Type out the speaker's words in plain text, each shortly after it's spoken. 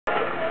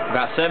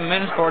Got 7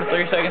 minutes,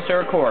 43 seconds to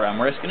record.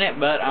 I'm risking it,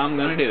 but I'm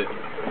gonna do it.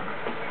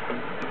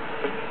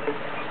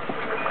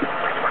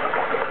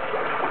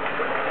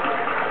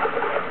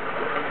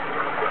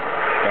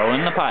 Go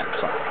in the pipe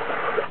slot.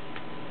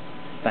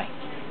 Thanks.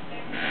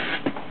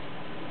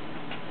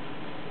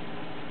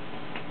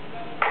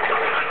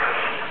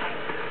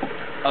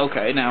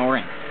 Okay, now we're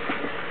in.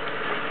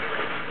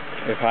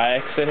 If I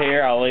exit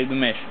here, I'll leave the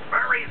mission.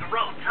 Murray's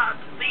rotund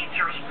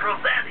features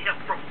prevent him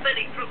from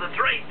fitting through the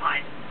drain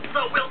pipe,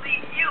 so we'll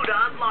need you to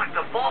unlock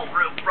the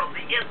ballroom from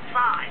the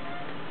inside.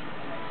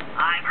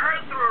 I've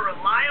heard through a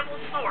reliable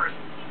source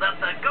that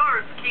the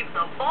guards keep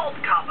the vault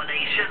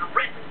combination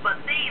written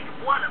beneath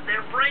one of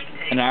their break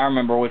tables. And I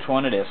remember which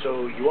one it is.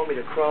 So you want me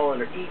to crawl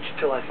under each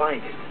till I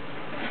find it?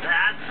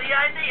 That's the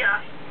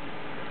idea.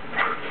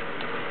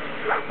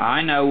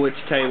 I know which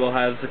table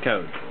has the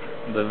code.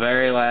 The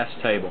very last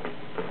table.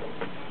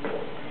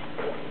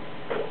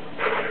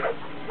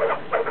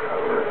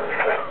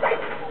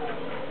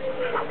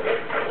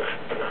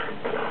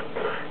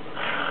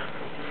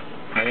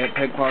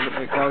 Pickpocket,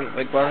 pickpocket,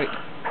 pickpocket.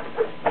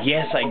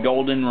 Yes, a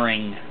golden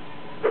ring.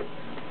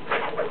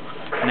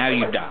 Now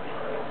you die.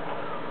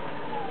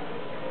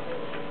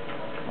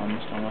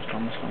 Almost.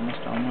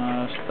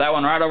 That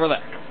one right over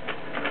there.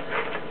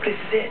 This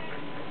is it.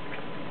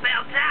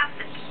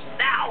 Fantastic.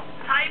 Now,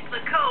 type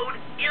the code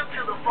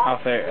into the vault.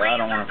 I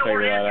don't want to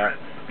figure that out.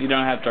 You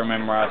don't have to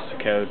memorize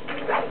the code.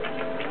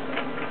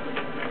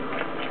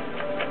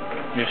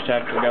 Just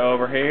have to go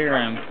over here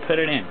and put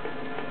it in.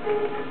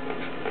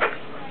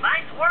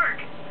 Nice work.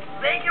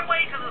 Make your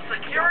way to the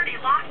security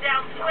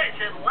lockdown switch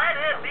and let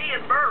in me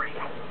and Murray.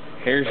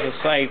 Here's the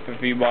safe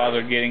if you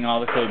bother getting all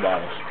the clue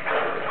bottles.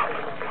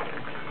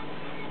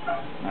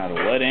 Now to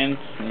let in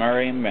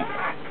Murray and Ben.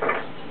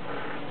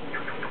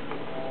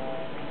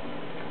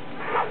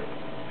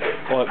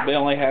 Well,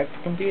 Bentley hacked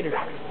the computer.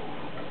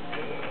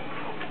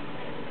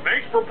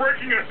 Thanks for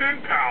breaking us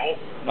in, pal.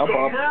 No the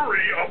problem.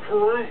 Murray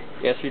approves.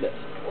 Yes, he does.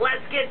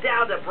 Let's get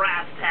down to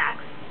brass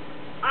tacks.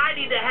 I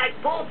need to hack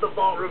both the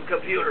ballroom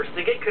computers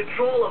to get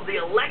control of the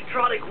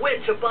electronic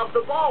winch above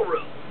the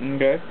ballroom.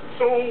 Okay.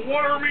 So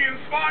what are me and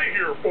Spy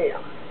here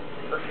for?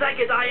 The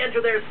second I enter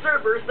their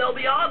servers, they'll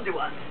be on to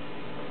us.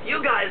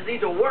 You guys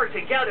need to work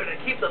together to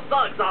keep the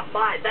thugs off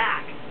my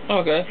back.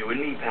 Okay. You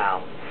and me,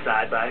 pal,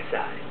 side by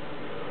side.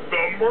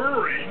 The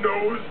Murray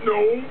knows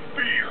no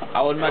fear.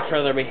 I would much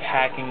rather be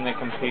hacking the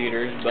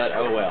computers, but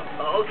oh well.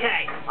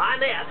 Okay,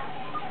 I'm in.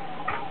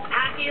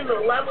 Hacking the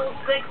level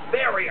 6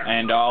 barrier.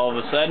 And all of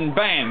a sudden,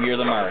 bam, you're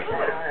the Murray.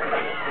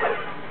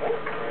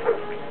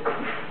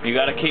 You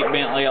gotta keep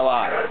Bentley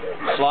alive.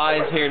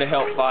 Sly's here to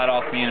help fight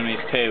off the enemies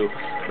too,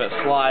 but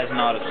Sly's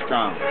not as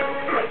strong.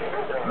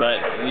 But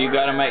you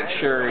gotta make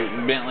sure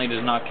Bentley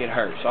does not get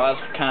hurt. So I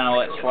just kinda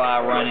let Sly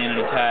run in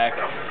and attack,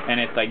 and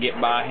if they get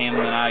by him,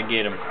 then I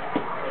get him.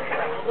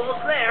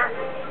 Almost there.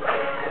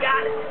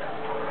 Got it.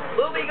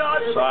 Moving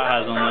on to Sly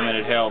has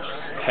unlimited health,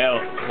 so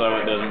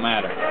it doesn't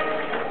matter.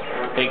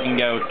 He can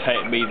go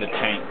be the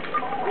tank.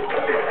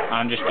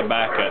 I'm just a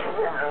backup.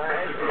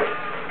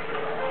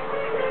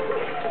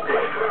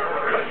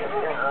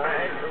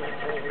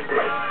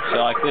 So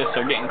like this,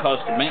 they're getting close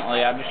to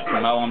Bentley, I just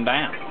mow them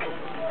down.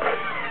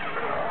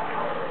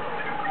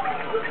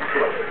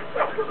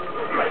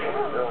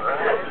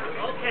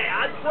 Okay,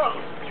 I'm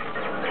close.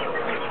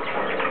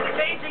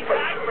 Changing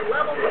back for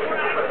level 4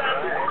 access.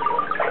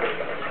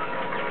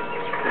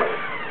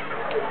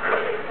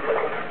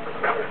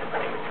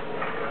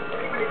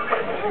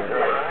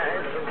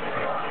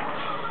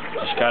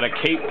 Just gotta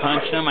keep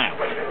punching them out.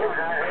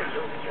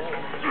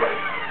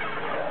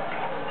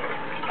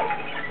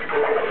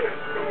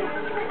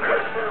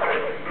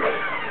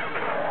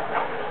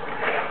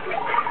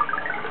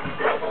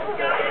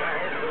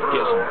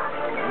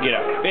 Get a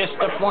fist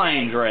of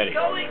flames ready.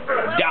 Dodge.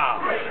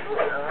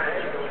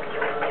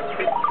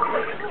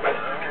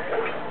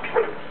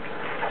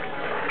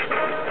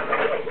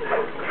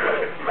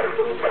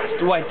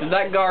 Wait, did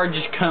that guard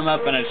just come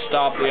up and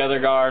stop the other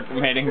guard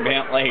from hitting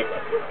Bentley?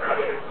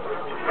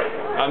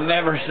 I've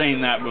never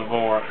seen that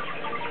before.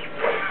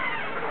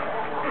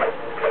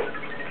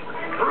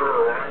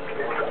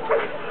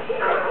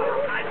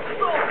 I'm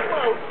so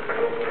close.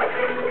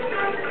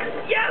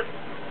 Yes!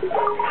 I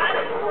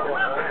didn't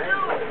level 2.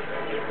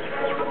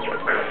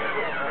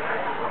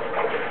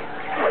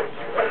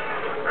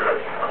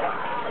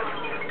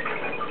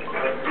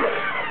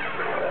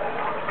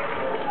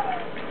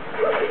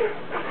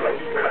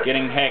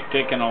 Getting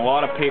hectic, and a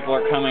lot of people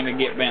are coming to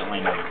get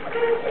Bentley now.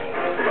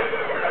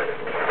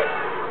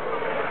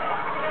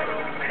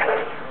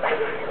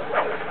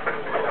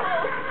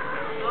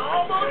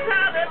 Almost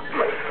have it.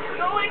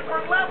 Going for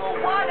level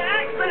 1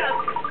 access.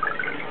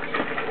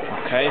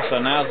 Okay, so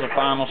now's the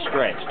final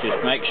stretch.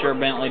 Just make sure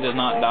Bentley does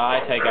not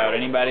die. Take out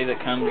anybody that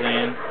comes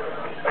in.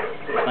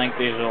 I think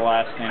these are the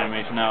last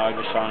enemies. No, I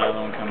just saw another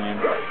one come in.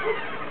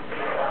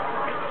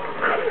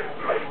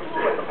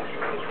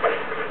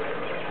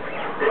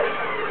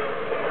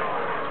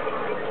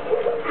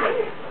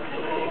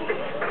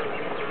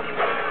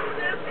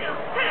 This is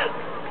tense.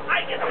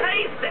 I can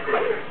taste it.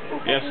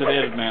 Yes, it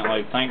is,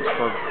 Bentley. Thanks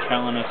for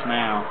telling us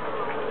now.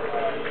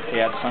 He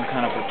had some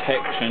kind of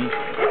protection.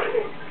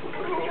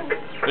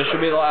 This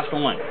should be the last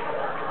one.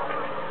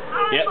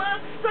 Yep.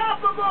 I'm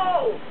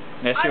unstoppable!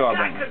 Yes, you are,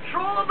 I've Bentley. got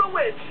control of the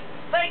winch.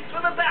 Thanks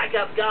for the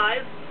backup,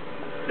 guys.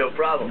 No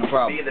problem. No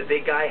problem. Me and the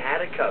big guy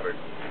had it covered.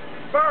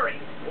 Murray,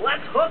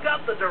 let's hook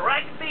up the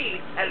direct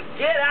feed and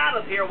get out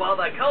of here while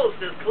the coast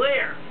is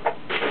clear.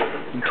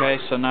 Okay,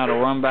 so now to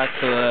run back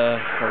to the...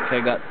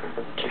 Okay, got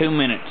 2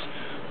 minutes.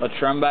 Let's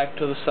run back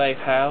to the safe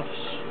house.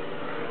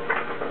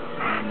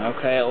 And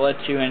okay, it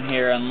lets you in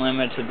here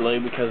unlimitedly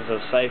because the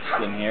safe's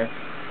in here.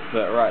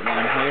 But right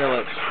down here,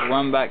 let's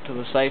run back to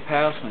the safe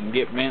house and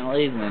get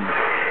Bentley, then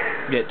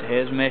get to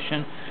his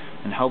mission,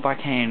 and hope I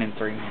can in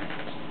 3 minutes.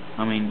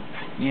 I mean,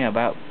 yeah,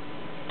 about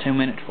 2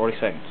 minutes, 40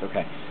 seconds.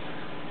 Okay.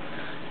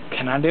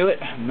 Can I do it?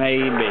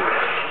 Maybe.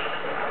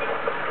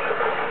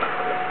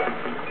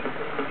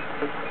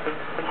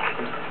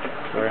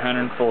 For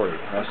 140.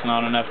 That's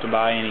not enough to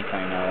buy anything,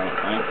 I don't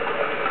think.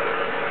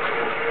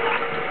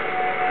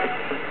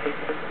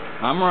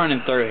 I'm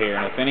running through here,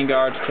 and if any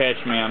guards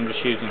catch me, I'm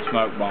just using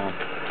smoke bomb.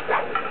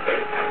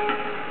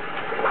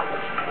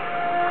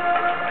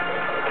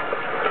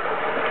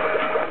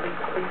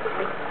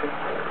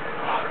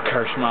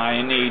 Curse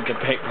my need to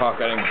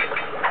pickpocket him.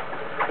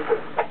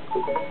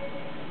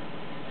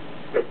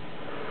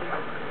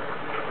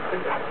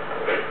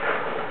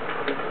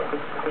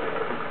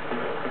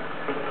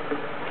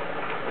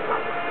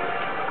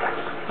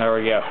 There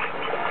we go.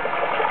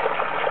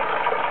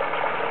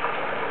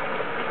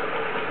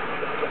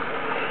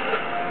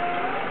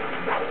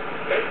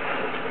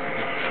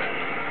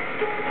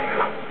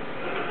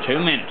 Two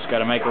minutes. Got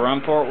to make a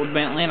run for it with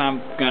Bentley, and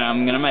I'm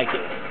gonna make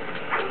it.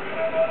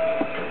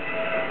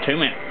 2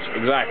 minutes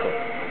exactly.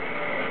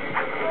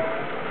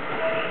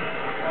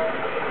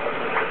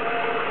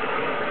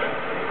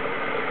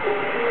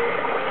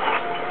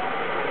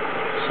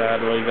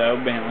 Sadly, though,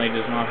 Bentley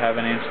does not have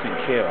an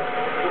instant kill.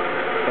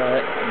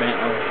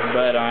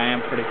 But I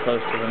am pretty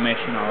close to the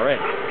mission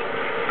already.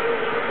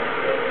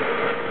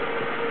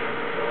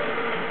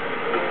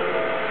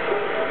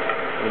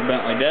 Well,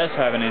 Bentley does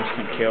have an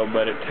instant kill,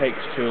 but it takes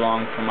too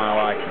long for my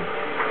liking.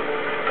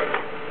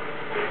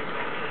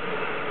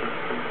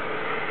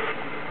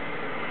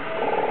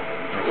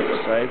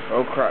 Save.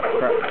 Oh crap!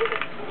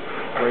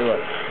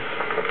 Reload.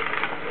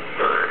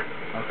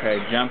 Okay,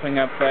 jumping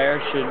up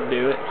there should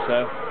do it.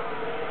 So.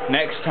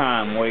 Next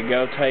time we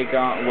go take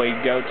on. Wait,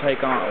 let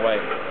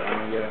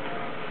me get it.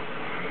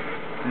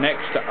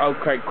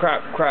 Okay,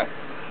 crap.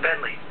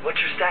 Bentley, what's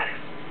your status?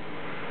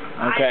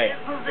 Okay.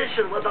 I'm in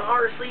position with the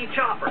RC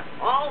chopper.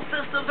 All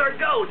systems are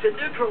go to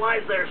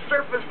neutralize their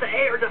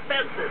surface-to-air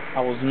defenses.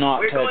 I was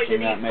not We're going to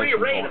touching that need free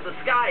mission reign point. of the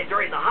sky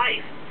during the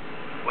heist.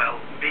 Well,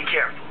 be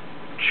careful.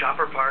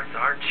 Chopper parts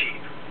aren't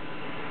cheap.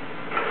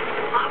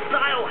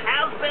 Hostile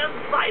has been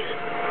sighted.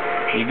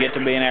 You get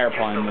to be an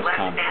airplane Use the this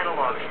left time.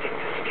 analog stick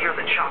to steer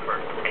the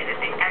chopper, and hit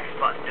the X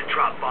button to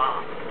drop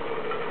bombs.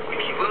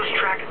 If you lose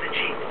track of the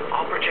Jeep,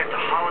 I'll project a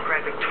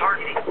holographic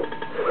targeting.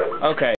 Okay.